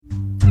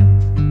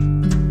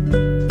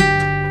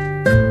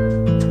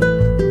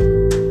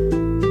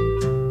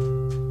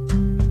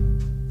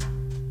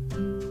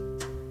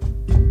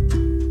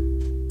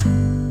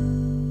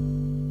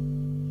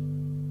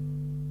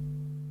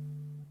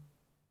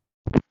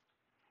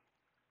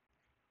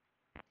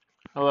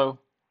Hello,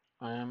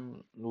 I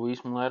am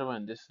Luis Mileto,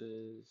 and this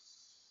is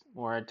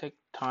where I take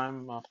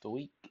time off the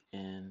week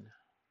and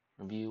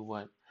review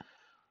what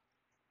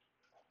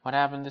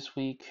happened this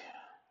week,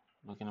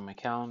 looking at my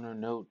calendar,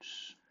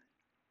 notes,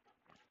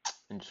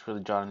 and just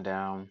really jotting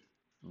down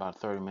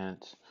about 30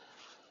 minutes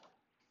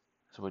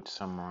so to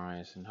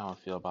summarize and how I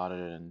feel about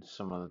it and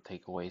some of the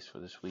takeaways for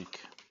this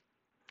week.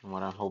 And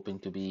what I'm hoping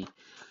to be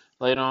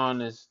later on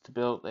is to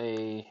build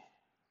a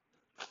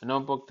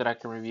notebook that I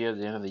can review at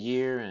the end of the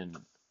year and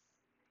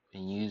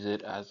use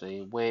it as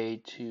a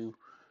way to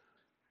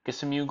get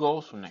some new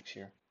goals for next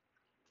year.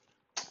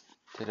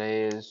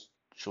 Today is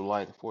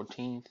July the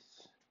 14th.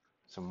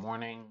 It's a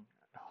morning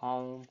at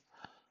home.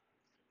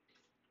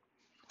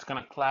 It's kind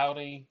of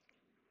cloudy.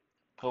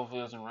 Hopefully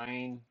it doesn't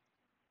rain.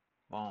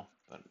 Well,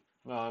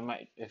 it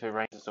might. If it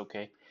rains, it's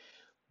okay.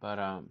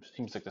 But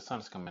seems like the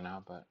sun's coming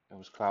out. But it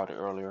was cloudy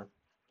earlier.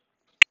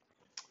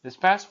 This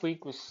past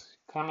week was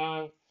kind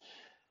of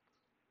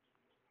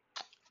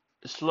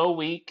a slow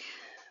week,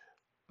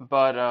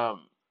 but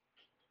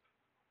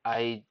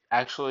I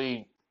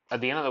actually at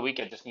the end of the week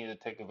I just needed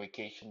to take a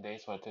vacation day,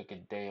 so I took a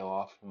day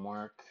off from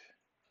work.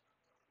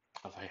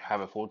 I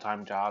have a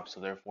full-time job, so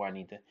therefore I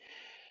need to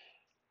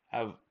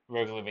have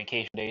regular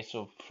vacation days.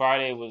 So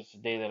Friday was the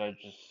day that I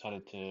just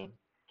decided to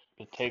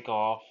take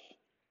off.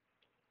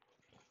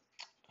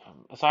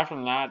 Aside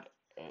from that,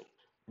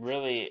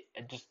 really,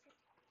 it just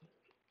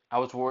I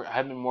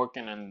had been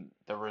working on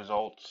the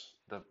results,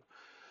 the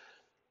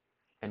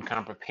and kind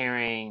of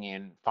preparing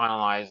and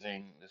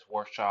finalizing this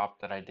workshop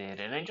that I did,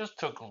 and it just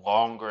took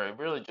longer. It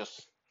really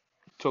just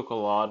took a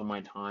lot of my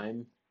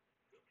time,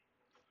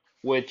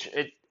 which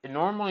it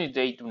normally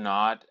they do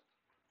not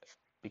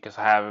because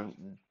I have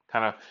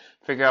kind of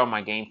figured out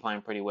my game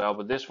plan pretty well.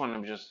 But this one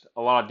was just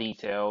a lot of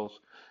details.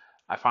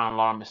 I found a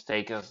lot of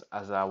mistakes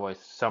as I was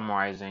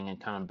summarizing and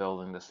kind of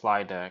building the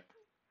slide deck.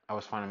 I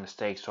was finding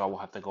mistakes, so I will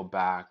have to go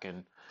back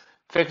and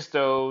fix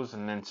those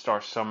and then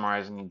start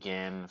summarizing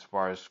again as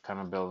far as kind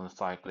of building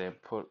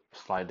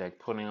slide deck,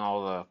 putting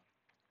all the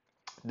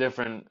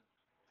different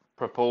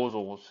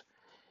proposals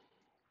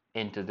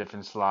into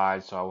different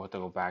slides. So I will have to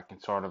go back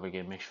and sort of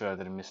again, make sure I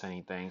didn't miss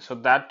anything. So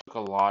that took a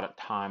lot of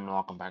time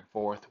walking back and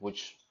forth,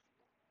 which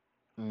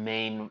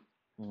made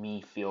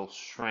me feel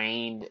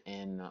strained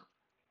and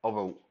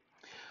over.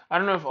 I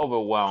don't know if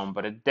overwhelmed,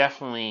 but it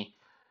definitely.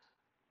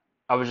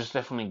 I was just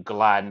definitely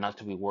glad not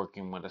to be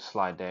working with a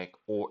slide deck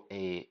or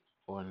a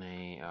on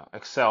a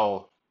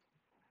Excel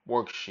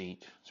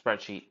worksheet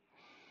spreadsheet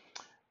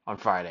on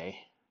Friday.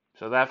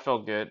 So that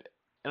felt good.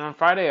 And on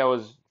Friday I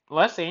was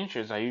less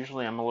anxious. I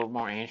usually am a little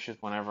more anxious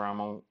whenever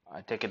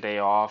I take a day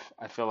off.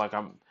 I feel like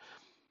I'm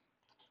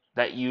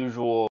that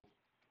usual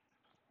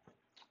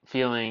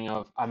feeling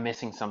of I'm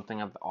missing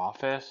something at the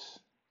office.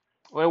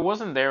 Well, it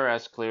wasn't there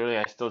as clearly.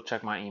 I still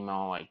check my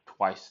email like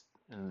twice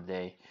in the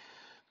day.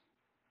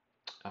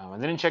 I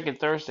didn't check it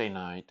Thursday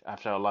night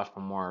after I left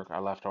from work. I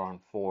left around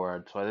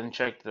 4, so I didn't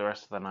check the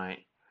rest of the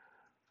night.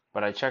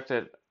 But I checked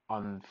it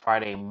on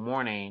Friday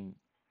morning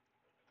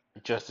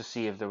just to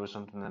see if there was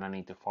something that I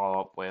need to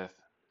follow up with,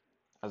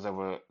 as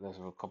there's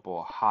a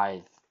couple of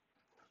high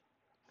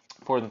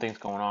important things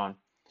going on.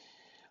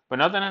 But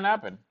nothing had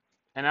happened,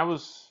 and I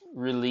was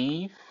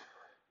relieved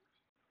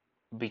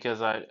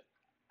because I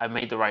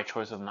made the right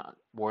choice of not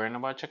worrying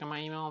about checking my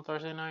email on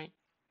Thursday night,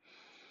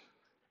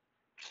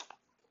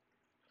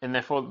 and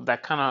therefore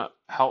that kind of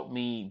helped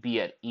me be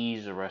at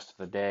ease the rest of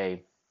the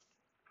day,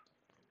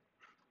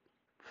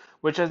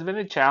 which has been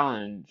a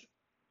challenge.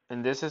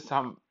 And this is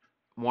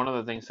one of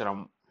the things that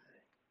I'm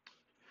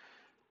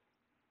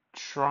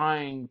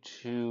trying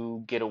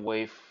to get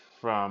away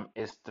from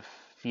is the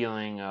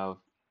feeling of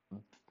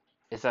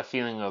is that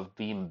feeling of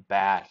being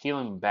bad,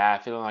 feeling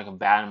like a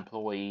bad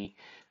employee,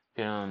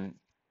 feeling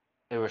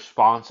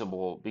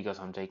irresponsible because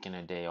I'm taking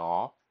a day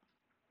off.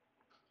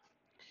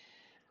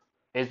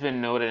 It's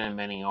been noted in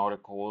many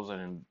articles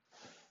and in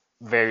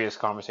various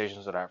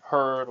conversations that I've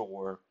heard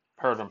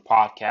on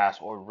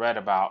podcasts or read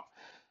about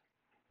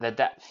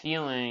that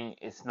feeling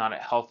is not a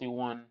healthy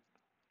one,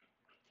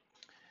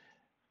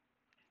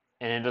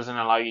 and it doesn't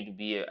allow you to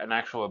be an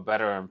actual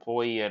better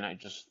employee, and it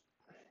just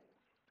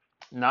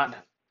not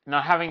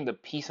not having the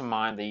peace of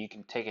mind that you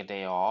can take a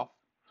day off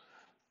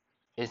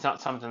is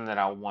not something that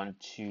I want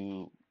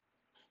to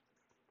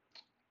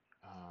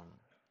um,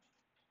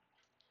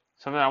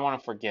 something I want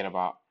to forget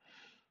about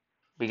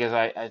because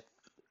I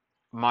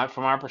my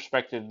from my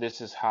perspective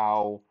this is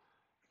how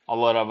a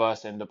lot of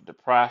us end up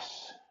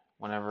depressed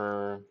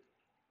whenever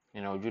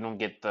you don't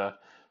get the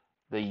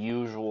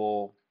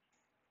usual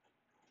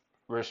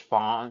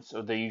response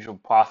or the usual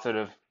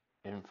positive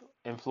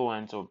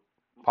influence or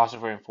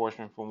positive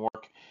reinforcement from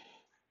work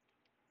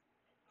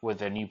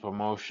with a new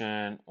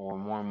promotion or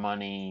more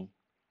money,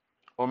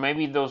 or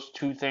maybe those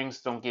two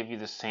things don't give you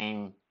the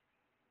same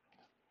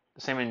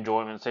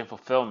enjoyment, the same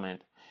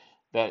fulfillment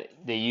that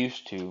they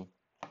used to.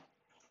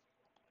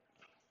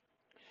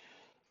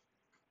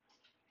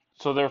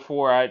 So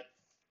therefore,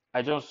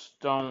 I just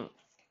don't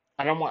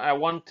I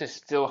want to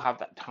still have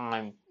that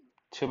time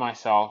to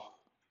myself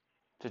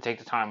to take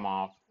the time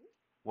off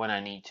when I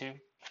need to.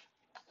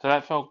 So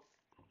that felt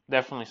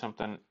definitely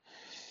something,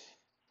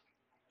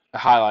 a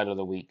highlight of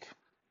the week.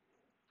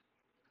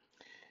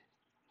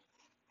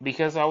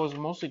 Because I was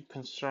mostly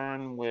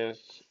concerned with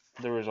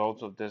the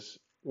results of this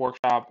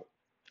workshop.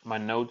 My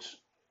notes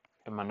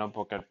in my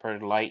notebook are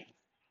pretty light.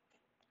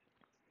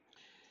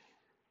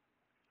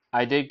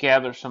 I did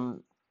gather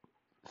some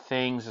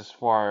things as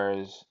far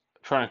as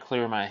trying to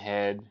clear my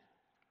head,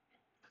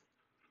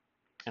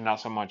 and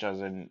not so much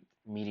as in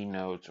meeting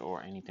notes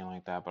or anything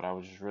like that, but I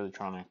was just really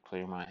trying to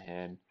clear my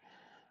head.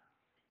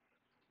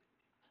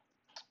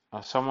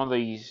 Some of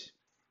these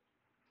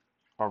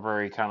are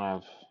very kind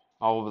of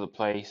all over the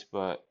place,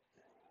 but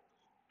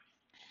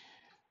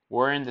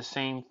we're in the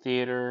same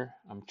theater.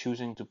 I'm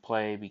choosing to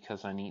play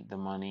because I need the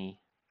money.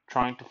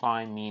 Trying to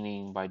find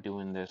meaning by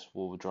doing this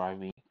will drive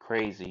me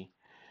crazy.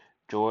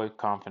 Joy,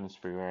 confidence,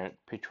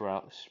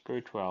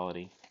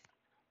 spirituality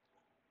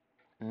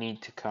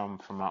need to come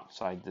from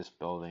outside this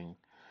building.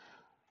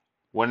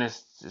 When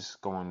is this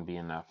going to be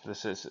enough?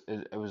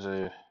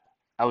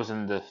 I was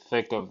in the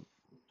thick of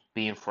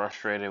being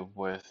frustrated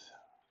with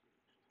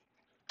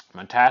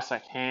my task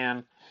at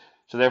hand.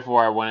 So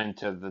therefore I went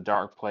into the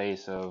dark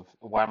place of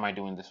why am I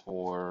doing this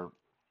for?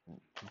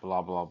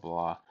 Blah blah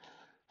blah.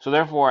 So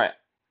therefore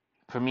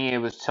for me, it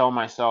was telling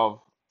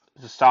myself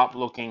to stop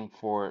looking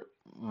for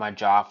my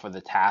job for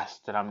the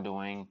task that I'm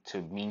doing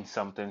to mean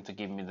something, to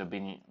give me the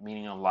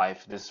meaning of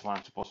life. This is what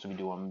I'm supposed to be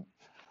doing.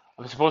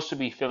 I'm supposed to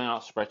be filling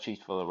out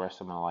spreadsheets for the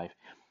rest of my life,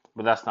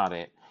 but that's not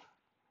it.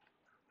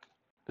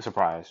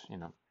 Surprise, you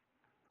know.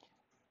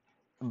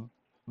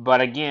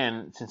 But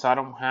again, since I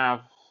don't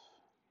have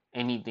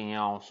anything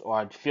else, or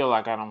I feel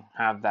like I don't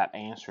have that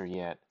answer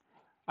yet,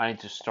 I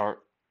need to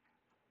start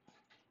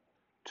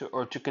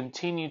to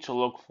continue to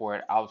look for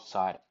it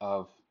outside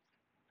of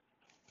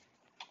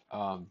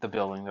the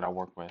building that I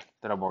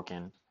work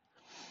in.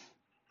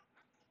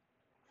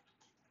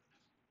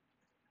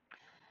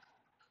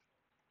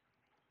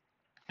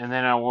 And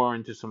then I went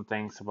into some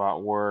things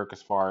about work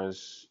as far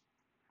as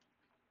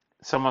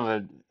some of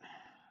the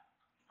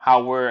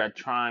how we're at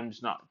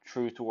times not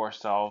true to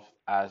ourselves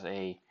as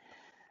a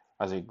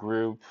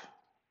group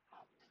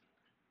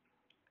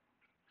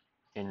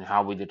and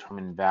how we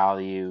determine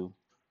value.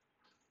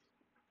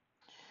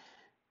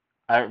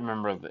 I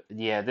remember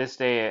yeah, this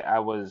day I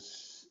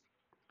was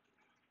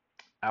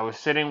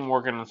sitting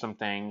working on some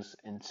things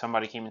and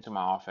somebody came into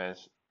my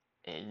office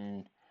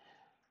and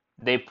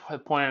they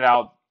pointed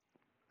out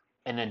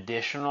an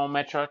additional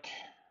metric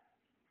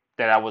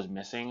that I was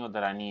missing or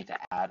that I need to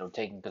add or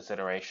take in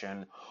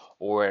consideration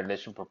or an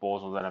additional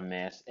proposal that I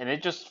missed. And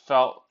it just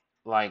felt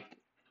like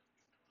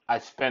I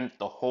spent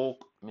the whole,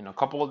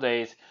 couple of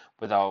days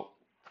without.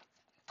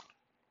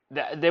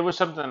 There was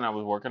something I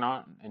was working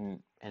on,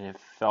 and it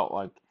felt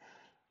like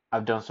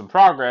I've done some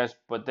progress.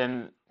 But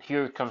then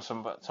here comes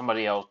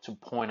somebody else to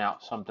point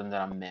out something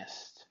that I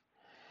missed.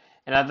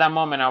 And at that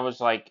moment, I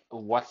was like,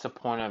 "What's the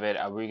point of it?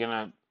 Are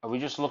we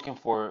just looking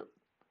for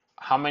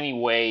how many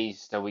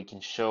ways that we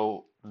can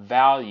show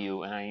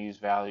value?" And I use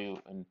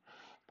value in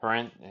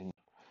parent and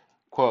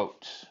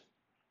quotes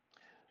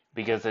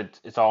because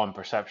it's all in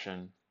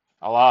perception.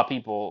 A lot of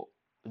people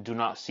do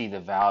not see the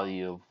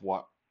value of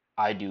what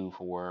I do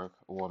for work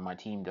or what my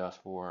team does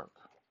for work.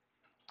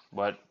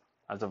 But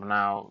as of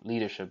now,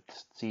 leadership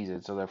sees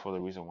it, so therefore the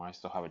reason why I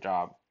still have a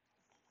job.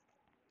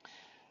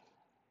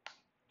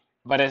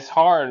 But it's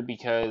hard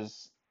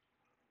because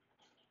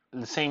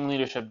the same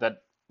leadership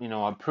that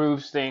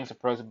approves things,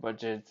 approves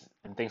budgets,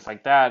 and things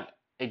like that,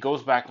 it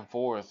goes back and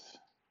forth,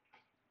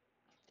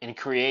 and it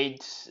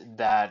creates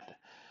that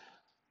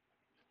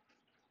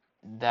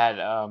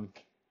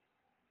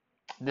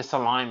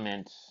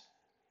disalignment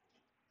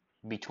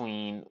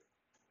between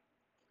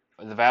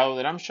the value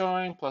that I'm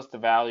showing plus the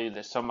value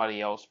that somebody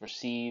else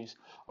perceives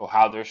or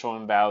how they're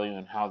showing value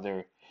and how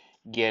they're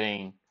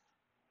getting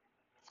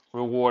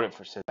rewarded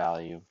for said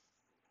value.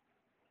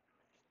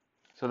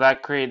 So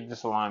that created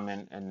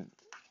disalignment and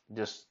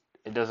just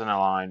it doesn't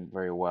align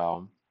very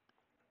well.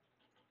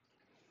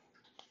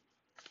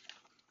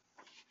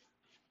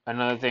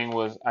 Another thing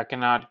was I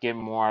cannot get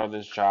more out of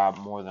this job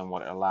more than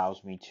what it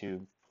allows me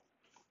to.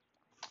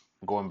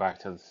 Going back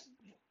to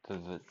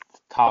the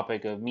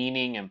topic of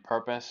meaning and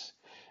purpose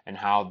and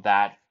how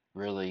that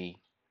really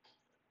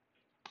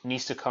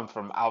needs to come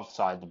from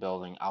outside the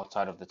building,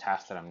 outside of the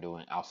tasks that I'm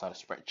doing, outside of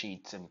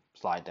spreadsheets and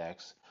slide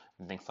decks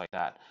and things like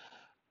that.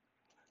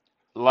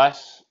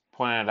 Les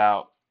pointed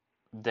out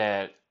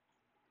that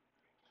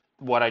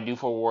what I do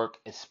for work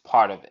is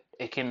part of it.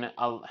 It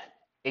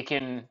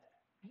can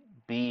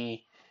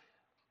be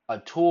a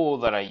tool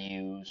that I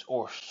use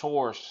or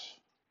source,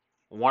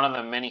 one of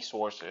the many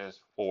sources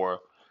for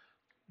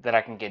that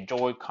I can get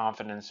joy,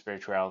 confidence,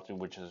 spirituality,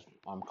 which is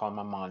I'm calling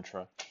my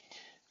mantra.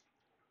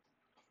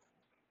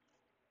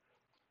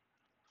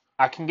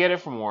 I can get it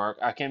from work.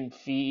 I can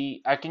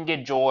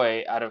get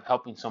joy out of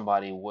helping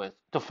somebody with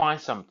to find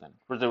something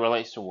that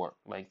relates to work.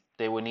 Like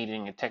they were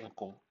needing a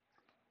technical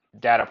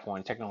data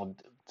point, technical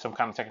some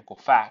kind of technical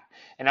fact,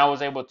 and I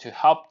was able to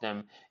help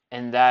them,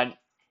 and that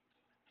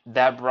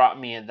that brought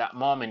me at that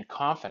moment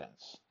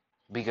confidence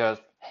because,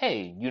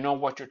 hey, you know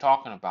what you're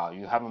talking about.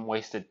 You haven't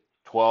wasted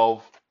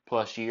 12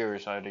 plus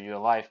years out of your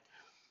life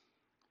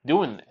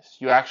doing this.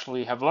 You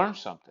actually have learned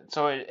something.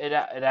 So it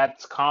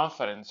adds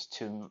confidence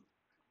to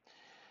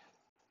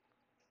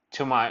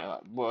my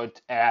well,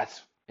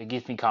 it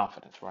gives me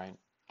confidence, right?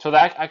 So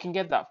that I can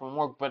get that from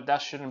work, but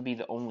that shouldn't be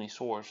the only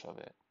source of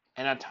it.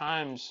 And at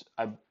times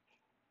I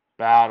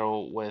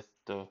battle with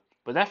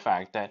that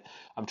fact that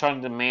I'm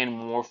trying to demand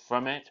more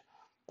from it,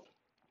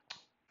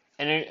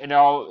 and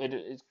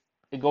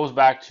it goes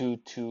back to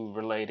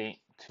relating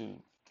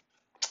to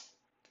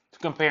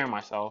comparing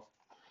myself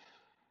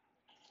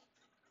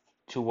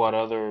to what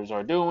others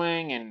are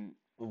doing and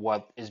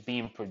what is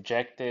being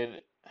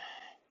projected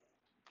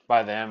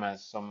by them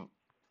as some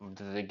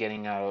they're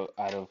getting out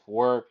of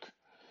work.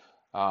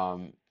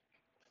 Um,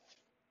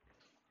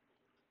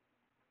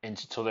 and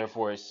so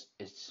therefore it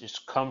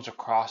just comes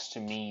across to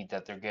me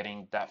that they're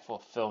getting that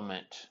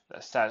fulfillment,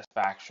 that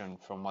satisfaction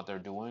from what they're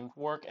doing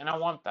for work, and I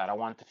want that. I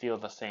want to feel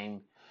the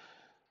same.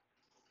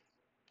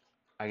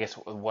 I guess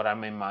what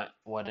I'm in my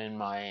what in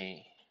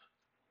my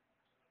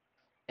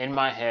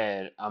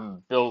head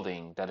I'm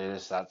building that it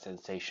is that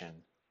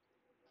sensation,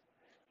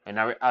 and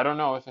I don't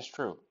know if it's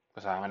true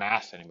because I haven't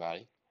asked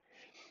anybody.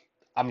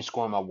 I'm just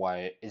going by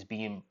what is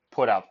being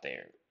put out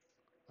there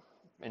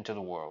into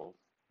the world,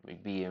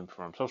 like being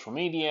from social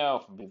media,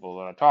 from people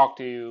that I talk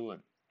to,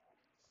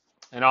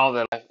 and all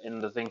that,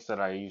 and the things that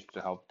I use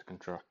to help to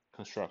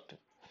construct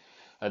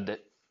a,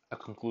 a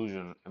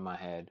conclusion in my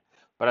head.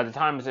 But at the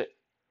times, it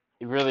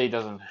really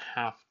doesn't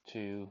have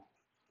to.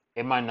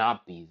 It might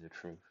not be the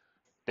truth.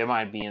 They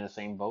might be in the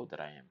same boat that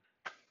I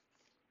am,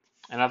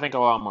 and I think a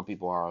lot more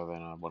people are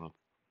than I want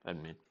to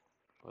admit,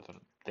 or than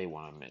they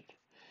want to admit.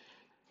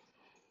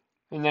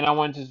 And then I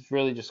went to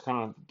really just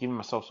kind of giving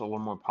myself a little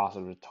more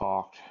positive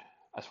talk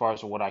as far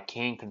as what I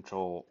can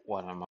control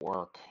when I'm at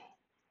work.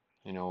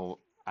 You know,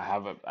 I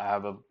have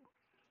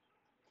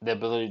the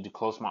ability to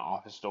close my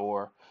office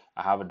door.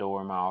 I have a door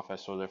in my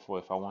office, so therefore,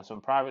 if I want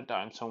some private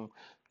time, some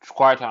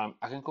quiet time,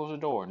 I can close the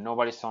door.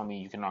 Nobody's telling me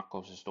you cannot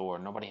close this door.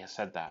 Nobody has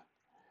said that.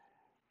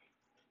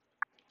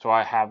 So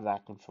I have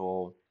that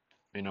control.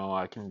 You know,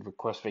 I can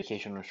request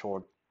vacation in a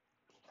short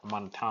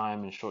amount of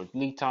time and short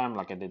lead time,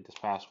 like I did this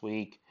past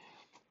week.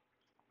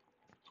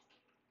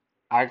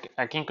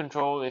 I can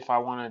control if I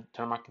want to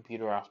turn my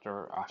computer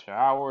after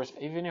hours,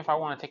 even if I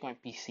want to take my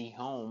PC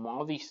home.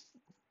 All these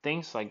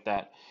things like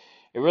that.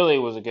 It really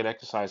was a good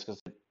exercise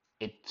because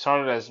it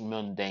started as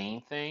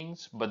mundane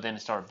things, but then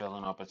it started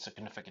building up as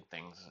significant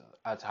things.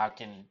 As how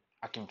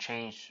I can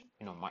change,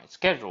 my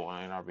schedule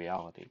in our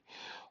reality,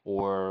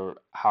 or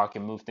how I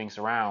can move things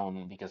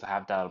around because I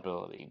have that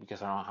ability,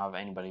 because I don't have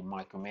anybody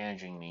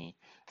micromanaging me.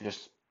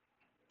 Just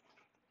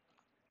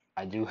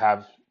I do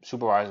have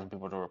supervisors and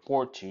people to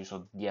report to,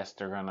 so yes,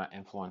 they're gonna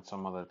influence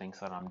some of the things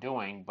that I'm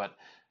doing, but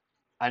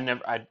I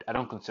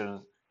don't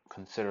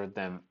consider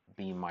them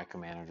being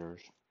micromanagers.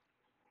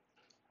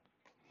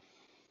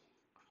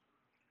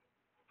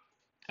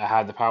 I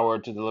had the power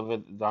to deliver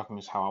the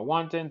documents how I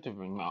wanted, to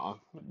bring my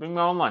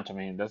own lunch. I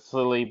mean, that's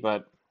silly,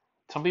 but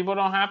some people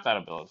don't have that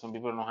ability. Some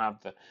people don't have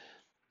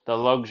the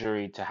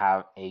luxury to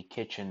have a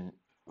kitchen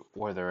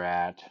where they're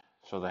at,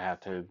 so they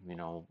have to,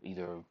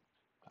 either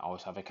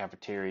always have a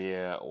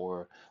cafeteria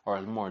or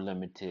more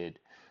limited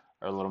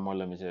or a little more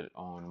limited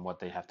on what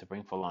they have to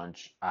bring for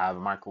lunch. I have a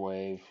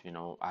microwave,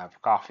 I have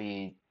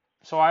coffee.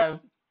 So I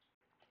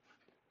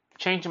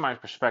changing my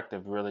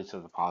perspective really to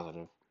the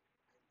positive.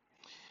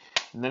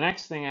 The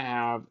next thing I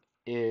have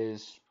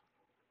is,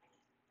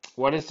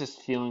 what is this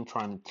feeling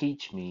trying to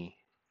teach me?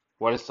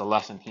 What is the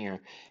lesson here?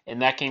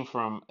 And that came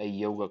from a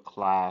yoga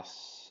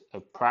class,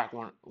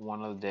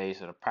 one of the days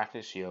that I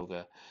practiced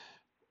yoga,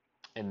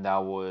 and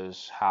that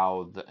was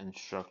how the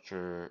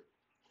instructor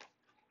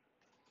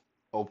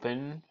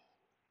opened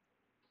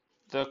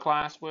the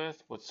class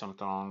with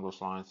something along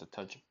those lines that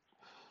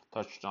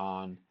touched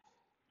on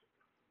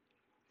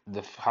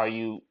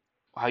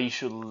how you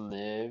should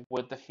live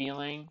with the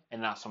feeling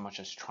and not so much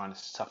as trying to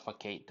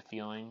suffocate the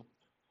feeling.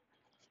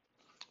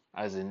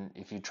 As in,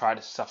 if you try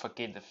to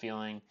suffocate the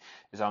feeling,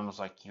 it's almost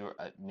like you're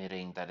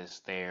admitting that it's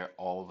there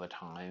all the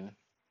time,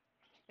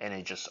 and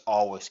it just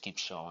always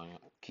keeps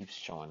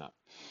showing up.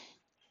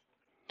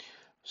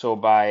 So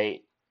by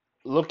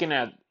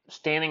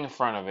standing in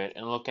front of it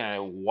and looking at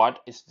it,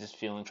 what is this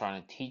feeling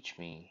trying to teach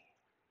me?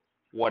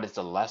 What is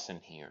the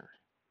lesson here?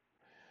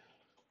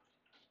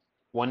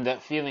 When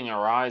that feeling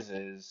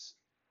arises,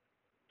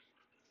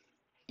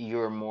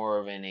 you're more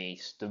of in a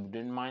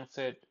student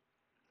mindset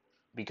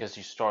because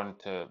you're starting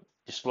to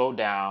you slow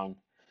down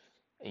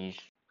and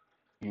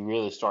you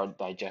really start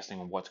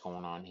digesting what's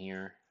going on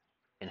here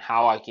and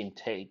how I can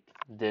take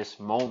this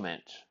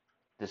moment,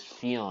 this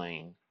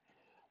feeling,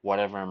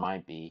 whatever it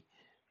might be,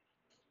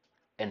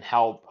 and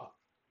help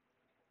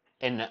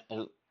and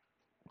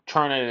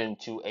turn it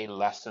into a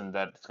lesson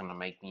that's going to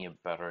make me a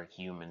better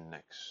human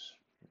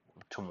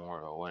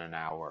tomorrow in an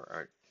hour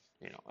or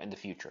in the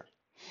future.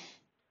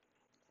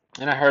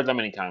 And I heard that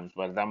many times,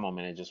 but at that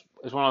moment,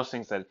 it's one of those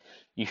things that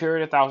you hear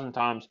it 1,000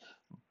 times,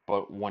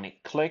 but when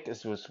it clicks,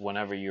 it's just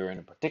whenever you're in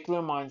a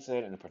particular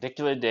mindset, in a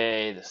particular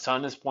day, the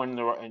sun is pointing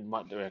in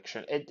what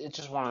direction. It's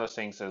just one of those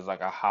things that's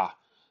like, aha,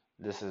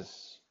 this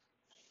is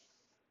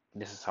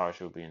this is how it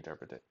should be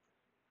interpreted.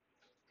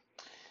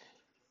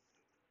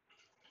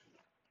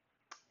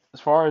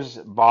 As far as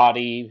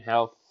body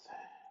health,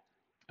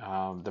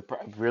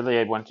 really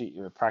I went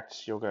to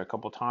practice yoga a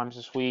couple times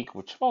this week,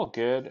 which felt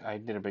good. I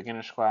did a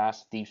beginner's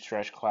class, deep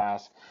stretch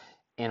class,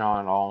 in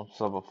on all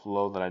silver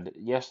flow that I did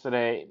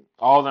yesterday.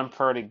 All of them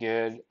pretty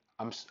good.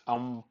 I'm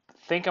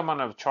think I'm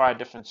gonna try a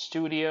different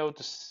studio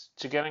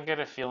to get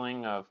a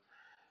feeling of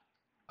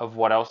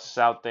what else is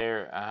out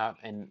there.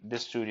 And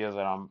this studio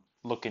that I'm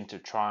looking to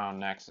try on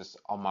next is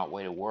on my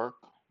way to work,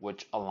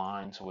 which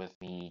aligns with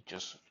me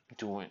just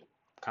doing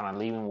kind of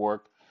leaving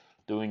work,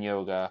 doing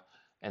yoga,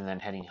 and then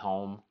heading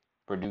home,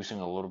 reducing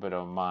a little bit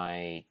of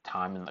my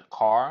time in the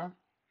car,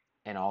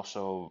 and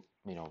also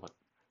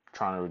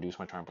trying to reduce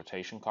my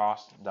transportation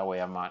costs. That way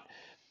I'm not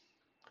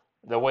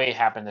the way it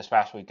happened this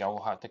past week. I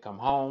will have to come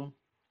home.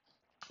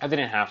 I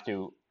didn't have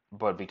to,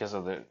 but because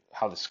of the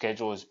how the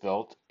schedule is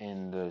built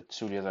in the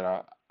studio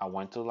that I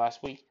went to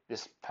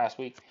this past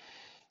week,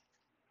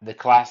 the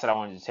class that I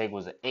wanted to take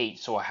was at 8,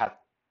 so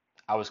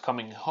I was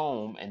coming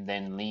home and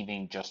then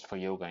leaving just for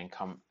yoga and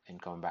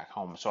coming back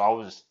home. So I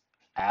was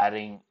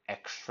adding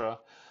extra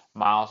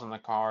miles in the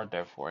car,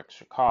 therefore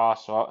extra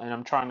cost. And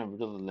I'm trying to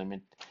really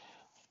limit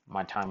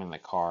my time in the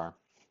car.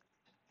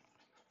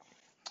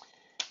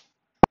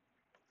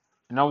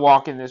 No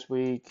walking this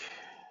week.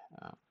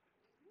 Uh,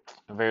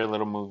 Very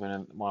little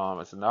movement while I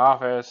was in the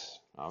office.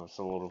 I was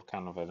a little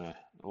kind of in a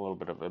little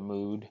bit of a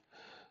mood.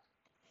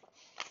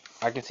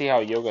 I can see how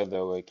yoga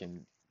though it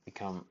can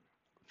become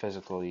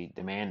physically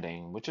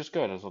demanding, which is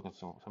good. I was looking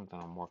for something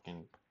I'm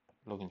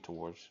looking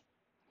towards.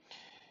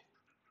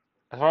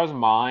 As far as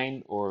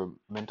mind or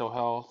mental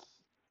health,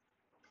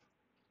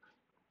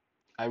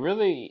 I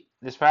really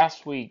this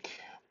past week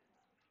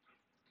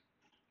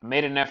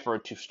made an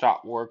effort to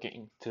stop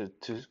working, to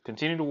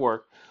continue to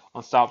work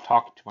on stop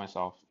talking to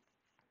myself.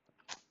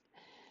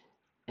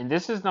 And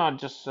this is not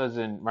just as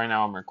in right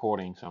now I'm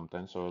recording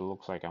something, so it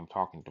looks like I'm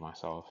talking to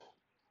myself.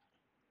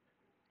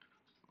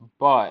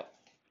 But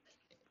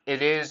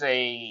it is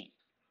a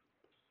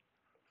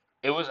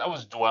I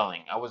was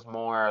dwelling. I was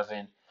more as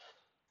in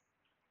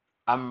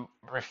I'm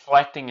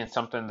reflecting in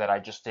something that I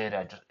just did.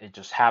 It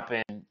just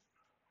happened,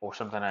 or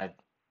something a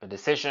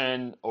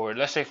decision, or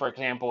let's say for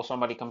example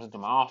somebody comes into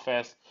my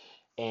office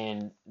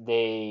and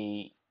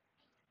they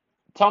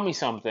tell me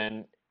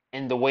something,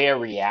 and the way I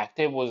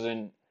reacted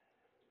wasn't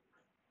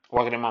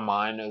working in my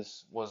mind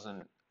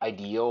wasn't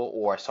ideal,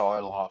 or I saw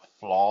a lot of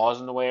flaws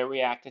in the way I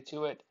reacted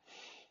to it.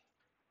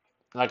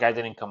 Like I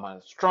didn't come out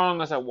as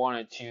strong as I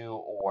wanted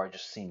to, or I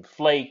just seemed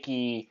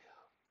flaky,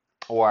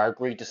 or I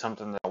agreed to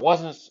something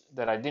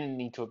that I didn't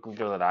need to agree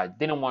to, that I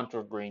didn't want to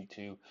agree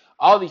to.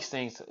 All these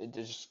things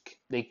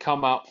they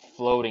come out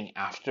floating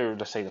after,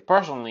 let's say, the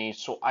personal needs.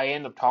 So I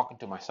end up talking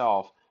to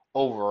myself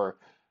over,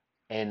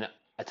 and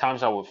at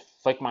times I would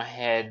flick my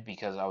head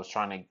because I was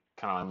trying to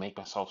kind of make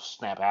myself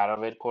snap out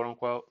of it, quote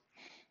unquote.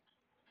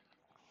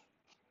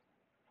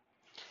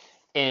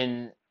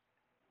 And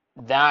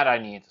that I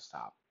needed to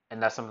stop,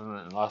 and that's something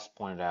that Les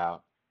pointed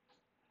out.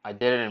 I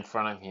did it in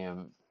front of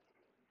him,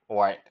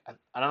 or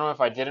I don't know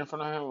if I did it in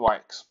front of him or I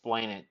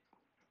explained it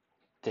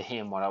to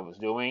him what I was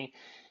doing,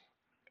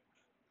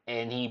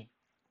 and he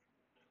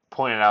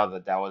pointed out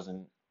that that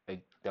wasn't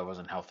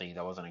healthy,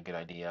 that wasn't a good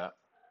idea,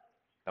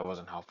 that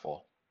wasn't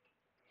helpful,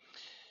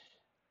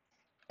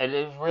 and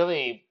it was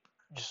really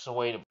just a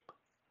way to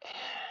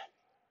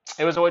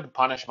it was a way to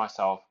punish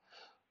myself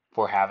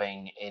for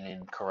having an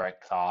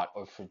incorrect thought,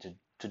 or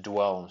to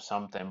dwell on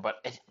something. But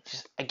it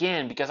just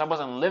again, because I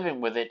wasn't living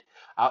with it,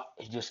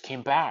 it just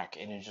came back,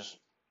 and it just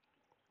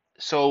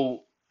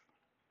so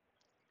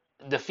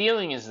the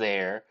feeling is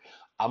there.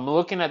 I'm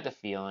looking at the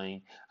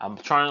feeling. I'm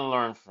trying to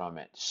learn from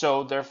it.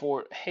 So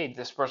therefore, hey,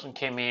 this person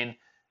came in.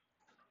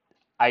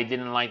 I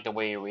didn't like the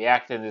way he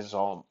reacted. This is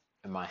all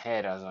in my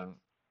head as I'm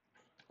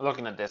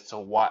looking at this. So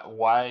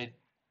why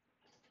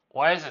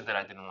is it that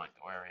I didn't like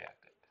the way I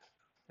reacted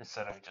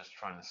instead of just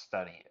trying to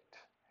study it?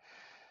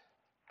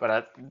 But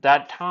at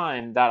that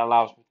time, that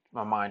allows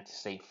my mind to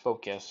stay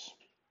focused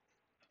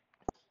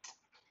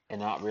and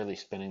not really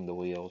spinning the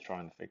wheel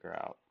trying to figure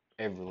out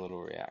every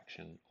little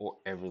reaction or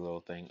every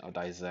little thing or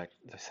dissect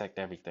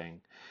everything.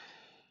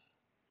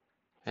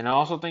 And I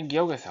also think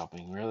yoga is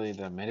helping. Really,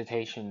 the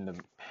meditation, the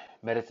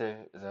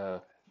meditative,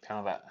 the kind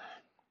of that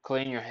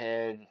clean your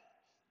head,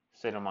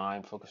 state of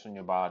mind, focus on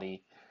your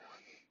body.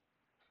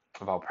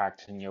 About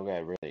practicing yoga,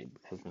 it really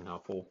has been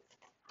helpful.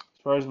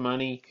 As far as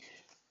money,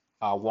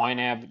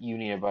 YNAB, you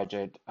need a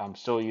budget. I'm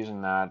still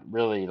using that.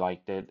 Really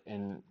liked it,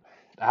 and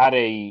I had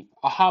a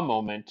aha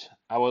moment.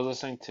 I was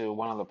listening to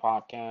one of the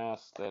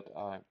podcasts that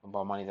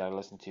about money that I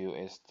listen to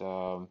is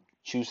the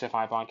Choose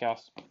FI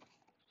podcast,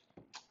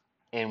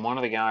 and one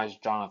of the guys,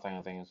 Jonathan,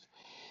 I think is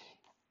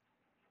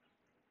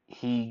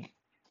he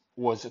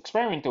was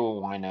experimenting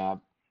with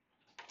YNAB,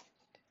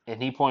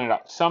 and he pointed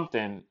out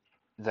something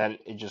that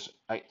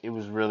it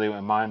was really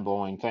a mind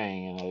blowing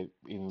thing, and I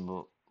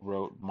even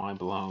wrote mind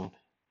blown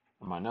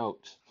in my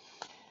notes.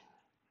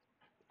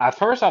 At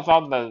first, I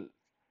thought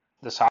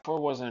the software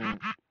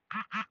wasn't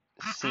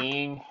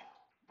seeing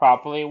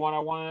properly what I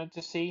wanted it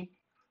to see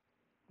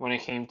when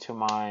it came to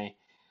my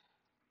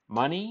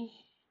money,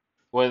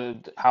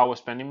 with how I was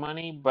spending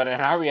money. But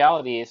in our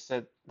reality, it's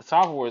that the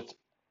software was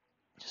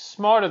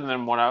smarter than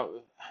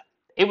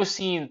it was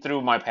seeing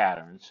through my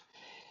patterns,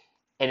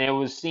 and it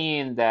was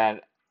seeing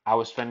that I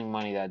was spending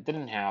money that I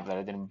didn't have, that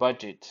I didn't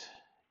budget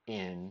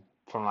in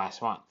from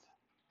last month.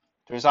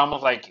 It was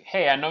almost like,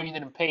 hey, I know you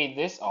didn't pay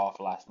this off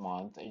last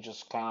month. It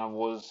just kind of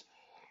was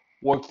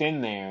worked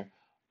in there,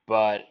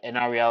 but in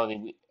our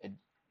reality,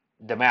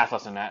 the math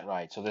wasn't that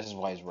right. So this is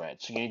why it's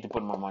red. So you need to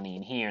put more money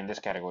in here in this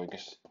category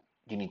because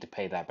you need to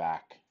pay that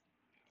back.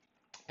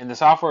 And the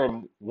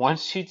software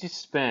wants you to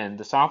spend.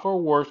 The software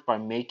works by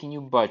making you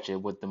budget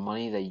with the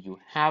money that you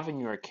have in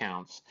your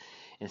accounts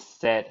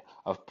instead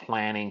of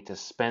planning to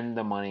spend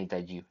the money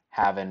that you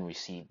haven't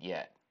received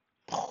yet.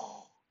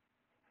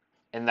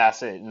 And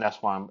that's it. And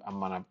that's why I'm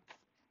gonna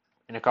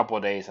in a couple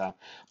of days.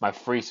 My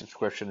free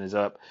subscription is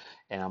up,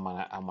 and I'm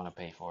gonna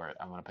pay for it.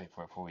 I'm gonna pay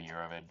for a full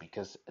year of it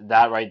because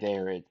that right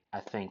there, I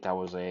think that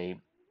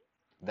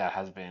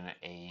has been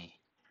a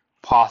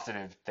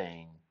positive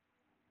thing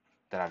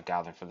that I've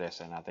gathered for this,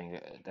 and I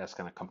think that's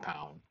gonna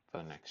compound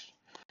for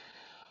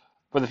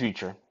the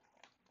future.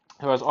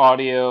 It was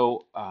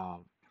audio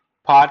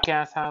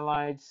podcast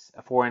highlights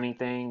for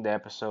anything. The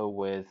episode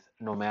with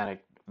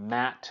Nomadic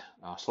Matt,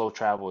 Slow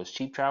Travel is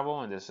Cheap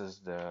Travel, and this is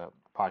the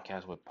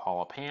podcast with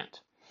Paula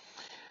Pant.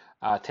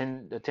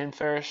 The Tim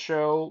Ferriss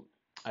Show,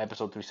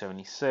 episode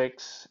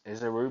 376,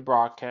 is a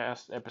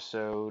rebroadcast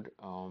episode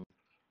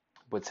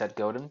with Seth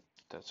Godin.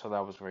 So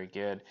that was very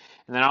good.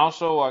 And then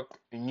also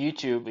in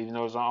YouTube, even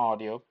though it was on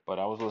audio, but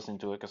I was listening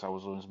to it because I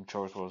was doing some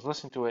chores while I was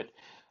listening to it.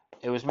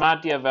 It was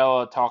Matt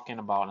Diavella talking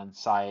about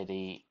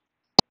anxiety,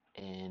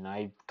 and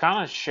I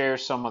kind of share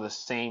some of the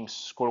same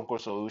quote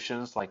unquote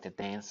solutions like the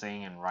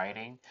dancing and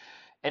writing.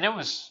 And it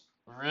was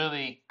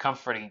really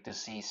comforting to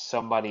see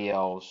somebody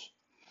else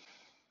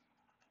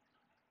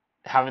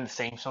having the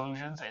same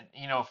solutions, and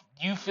if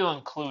you feel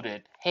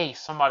included, hey,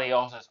 somebody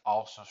else is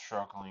also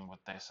struggling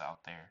with this out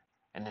there,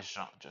 and it's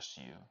not just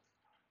you.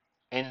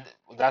 And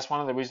that's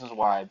one of the reasons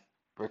why I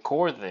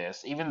record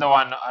this, even though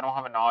I don't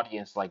have an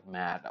audience like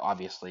Matt.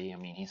 Obviously, I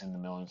mean, he's in the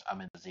millions,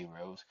 I'm in the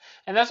zeros,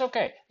 and that's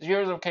okay.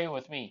 Zero's okay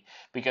with me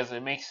because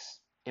it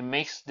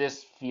makes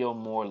this feel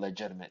more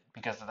legitimate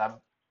because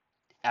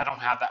I don't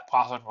have that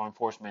positive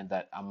reinforcement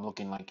that I'm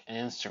looking like on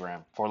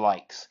Instagram for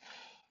likes.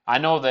 I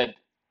know that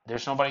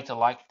there's nobody to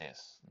like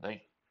this,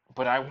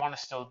 but I want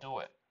to still do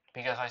it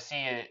because I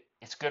see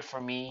it's good for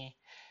me,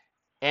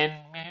 and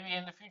maybe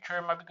in the future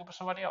it might be good for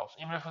somebody else,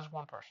 even if it's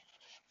one person.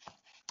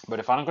 But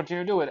if I don't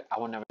continue to do it, I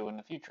will never do it in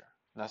the future.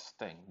 That's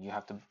the thing. You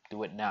have to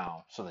do it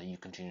now so that you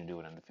continue to do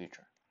it in the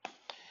future.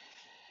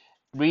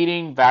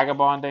 Reading,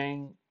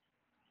 vagabonding.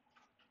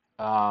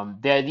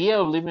 The idea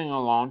of living a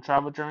long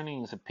travel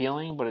journey is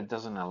appealing, but it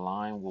doesn't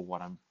align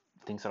with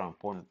things that are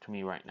important to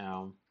me right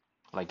now,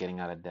 like getting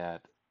out of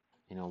debt,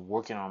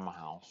 working on my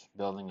house,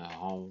 building a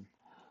home.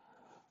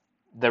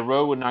 The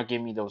road would not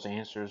give me those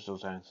answers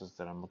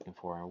that I'm looking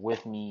for are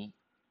with me,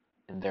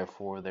 and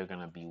therefore they're going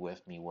to be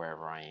with me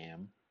wherever I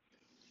am.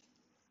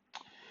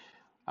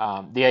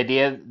 The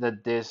idea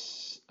that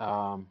this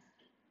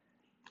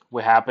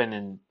would happen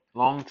in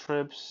long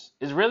trips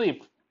is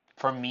really,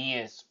 for me,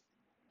 is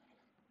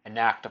an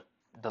act of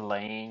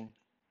delaying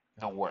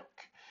the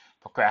work,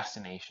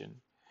 procrastination,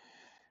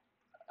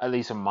 at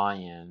least on my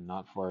end,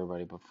 not for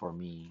everybody, but for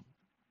me.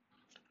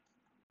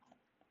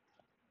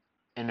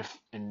 And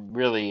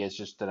really, it's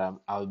just that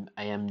I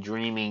am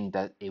dreaming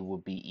that it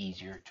would be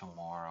easier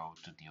tomorrow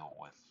to deal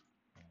with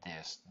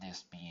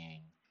this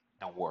being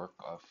the work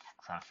of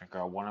trying to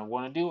figure out what I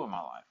want to do in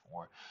my life,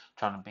 or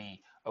trying to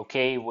be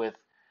okay with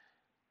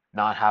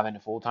not having a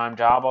full-time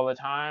job all the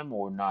time,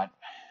 or not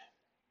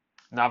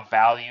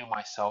value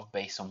myself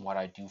based on what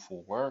I do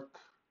for work,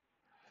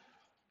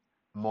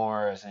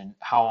 more as in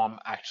how I'm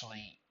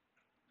actually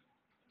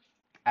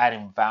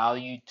adding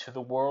value to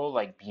the world,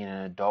 like being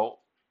an adult.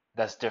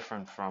 That's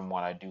different from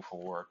what I do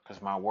for work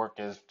because my work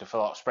is to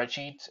fill out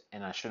spreadsheets,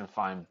 and I shouldn't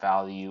find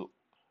value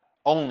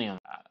only on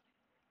that.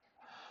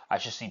 I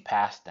should see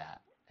past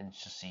that and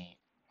just see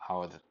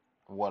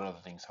what other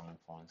things I'm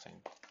influencing.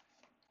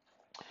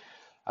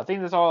 I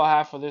think that's all I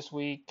have for this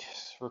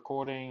week's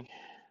recording.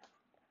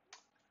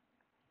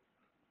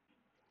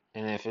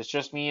 And if it's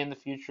just me in the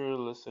future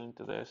listening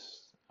to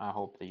this, I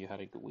hope that you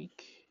had a good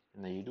week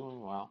and that you're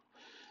doing well.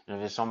 And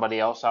if there's somebody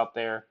else out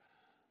there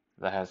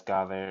that has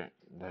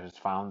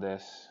found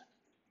this,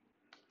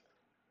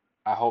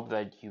 I hope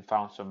that you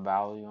found some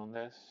value on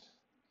this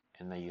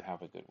and that you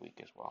have a good week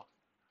as well.